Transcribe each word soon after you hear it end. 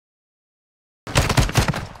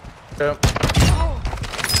Yep.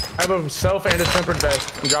 I have a self and a tempered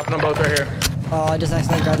vest. I'm dropping them both right here. Oh, I just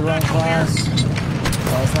accidentally grabbed the wrong class.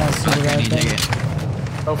 Oh, it's not a super bad thing.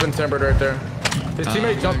 Self and tempered right there. His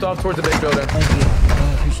teammate jumped off towards the big building. Thank you.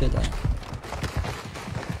 I appreciate that.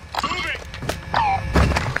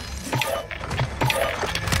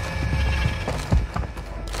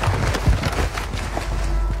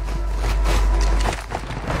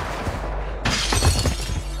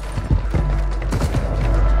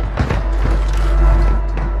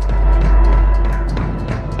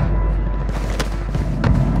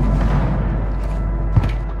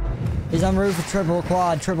 He's on roof of triple,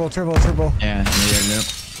 quad, triple. Yeah,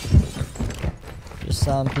 Just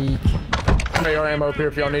some peek. AR ammo up here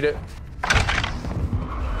if y'all need it.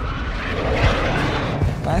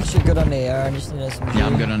 I'm actually good on the AR, I just need SMG. Yeah,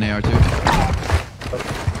 I'm good on AR too.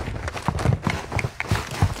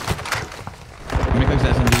 How many clicks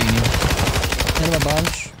SMG you need? Hit him a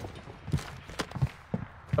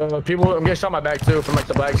bunch. People, I'm getting shot in my back too from like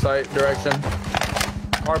the black site direction.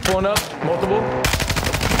 Car pulling up, multiple.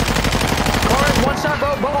 Car, one shot, bro.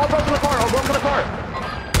 All broke in the car. All broke in the car.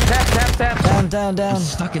 Tap. Down. I'm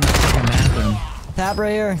stuck in the fucking bathroom. Tap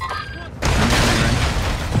right here.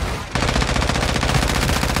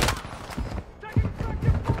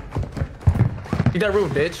 Get that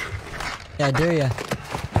roof, bitch. Yeah, I dare ya.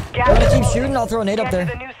 I'm gonna keep shooting, I'll throw a nade up there.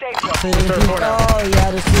 So you can keep, oh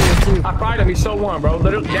yeah, there's two. I fried him, he's so warm, bro.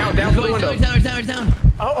 Literally, down to the window. He's down.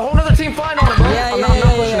 A whole nother team flying on him, bro. Yeah, I'm not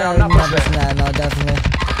pushing that. I'm not pushing that. No, definitely.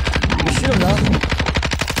 You shoot him though.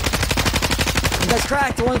 You guys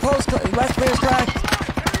cracked. The one close. Last player's cracked.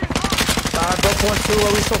 God, broke 1-2.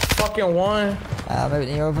 At least so fucking one.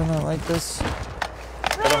 Maybe you open it like this.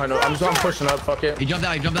 I don't know. I'm pushing up. Fuck it. He jumped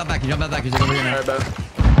out back. He's like over here now. Alright, bet.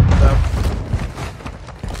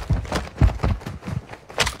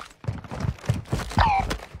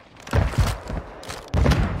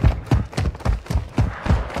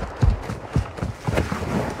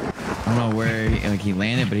 I don't know where he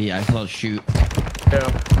landed, but I felt shoot. Yeah.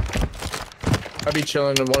 I'd be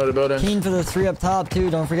chilling in one of the buildings. Keen for the three up top too.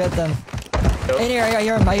 Don't forget them. Yep. In here, I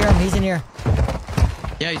hear him. He's in here.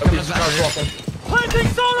 Yeah, he's coming us back. Planting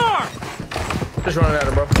sonar! Just running at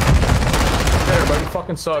him, bro. There, bro. You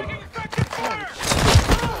fucking suck.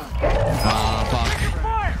 Oh, fuck.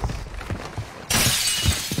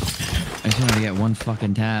 I just wanted to get one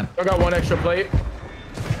fucking tap. I got one extra plate.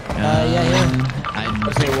 Yeah, here. I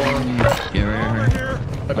just need one. Yeah, right here.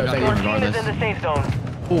 I bet Team thank is in the safe zone.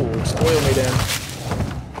 you. Ooh, spoil me then.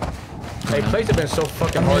 Hey, plates have been so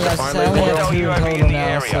fucking hard to find I only lately. have two in total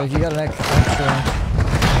now, so if you got an extra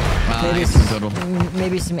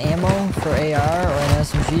maybe some ammo for AR or an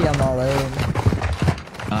SMG, I'm all out.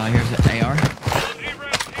 Here's the AR.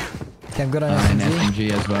 Okay, I'm good on And SMG.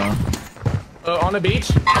 SMG as well. On the beach.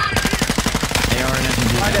 AR and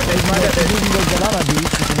SMG. You can go get on a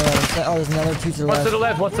beach if you know what I'm saying. Oh, there's another two to the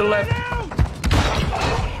left. What's to the left?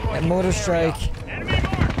 And Motor Strike.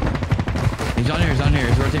 He's on here.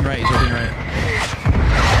 He's rotating right. Got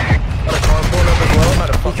a car pulling up as well. I'm out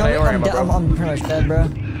of fucking AR ammo, bro. I'm pretty much dead, bro.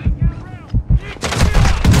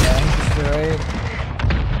 Yeah, right.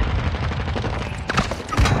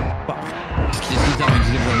 Just keep telling me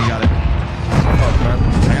you got it. Fuck, man.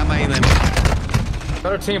 I got my A-limb.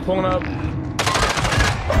 Another team pulling up.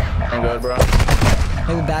 I'm good, bro.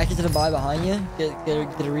 Maybe back into the buy behind you. Get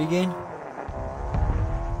a regain.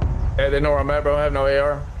 Hey, they know where I'm at, bro. I have no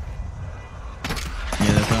AR.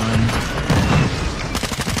 Yeah, that's fine.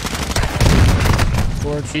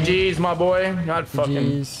 GG's, my boy. God fucking.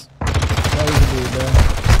 Jeez. That was a dude, bro.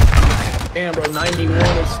 Damn, bro. 91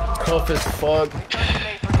 is tough as fuck.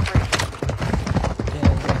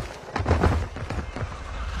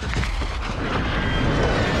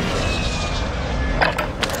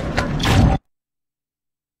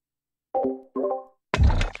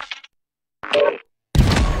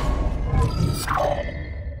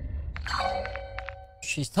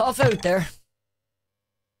 She's tough out there.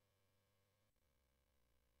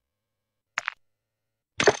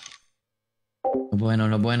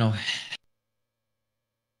 No bueno.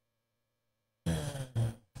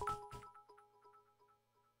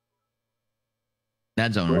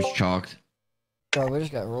 That zone was chalked. Bro, we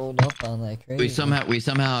just got rolled up on like crazy. We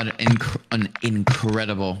somehow had an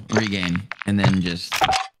incredible regain, and then just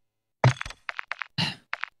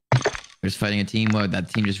we're just fighting a team mode. That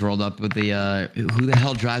team just rolled up with the who the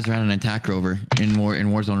hell drives around an attack rover in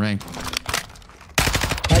Warzone rank?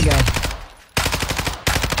 That guy.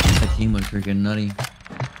 That team looked freaking nutty.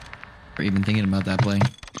 For even thinking about that play.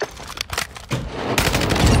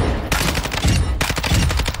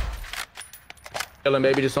 Killing,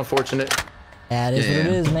 baby, just unfortunate. That is what it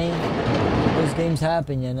is, man. Those games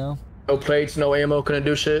happen, you know? No plates, no ammo, couldn't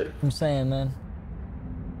do shit. I'm saying, man.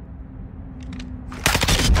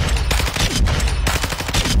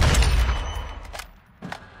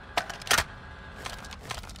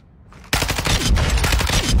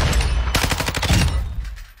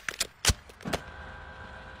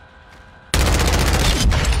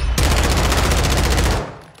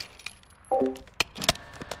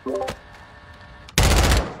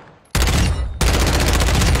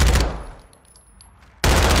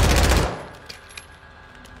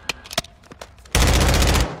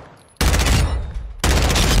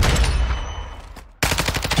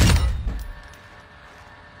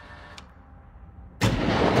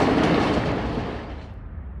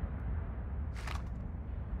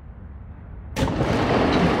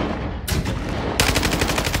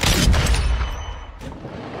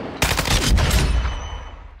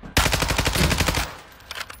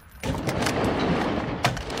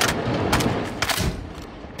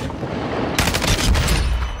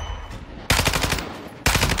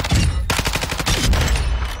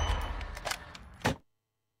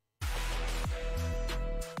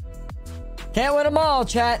 Can't win them all,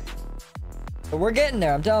 chat. But we're getting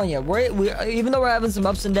there, I'm telling you. Even though we're having some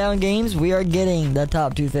ups and down games, we are getting the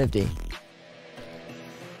top 250.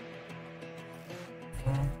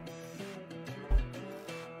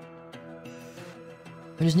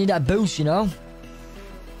 We just need that boost, you know?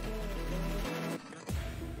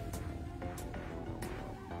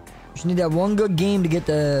 Just need that one good game to get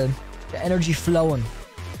the energy flowing.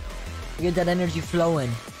 Get that energy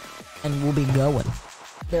flowing, and we'll be going.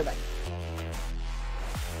 There, bye.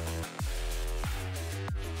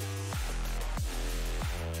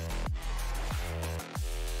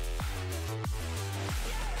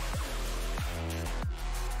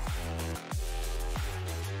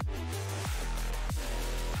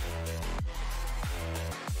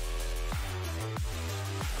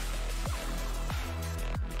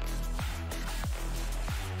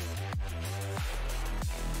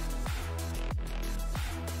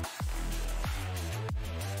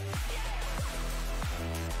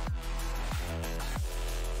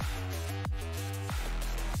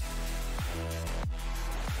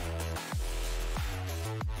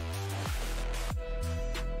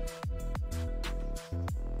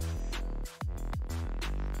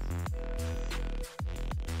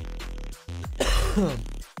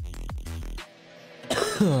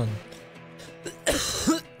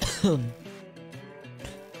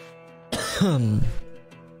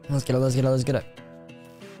 Let's get it.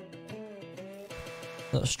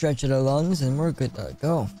 Little stretch of the lungs and we're good to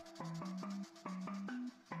go.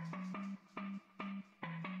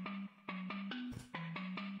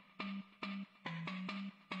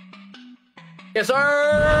 Yes,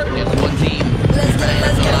 sir! It's one team. Let's get it,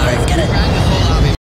 let's get it.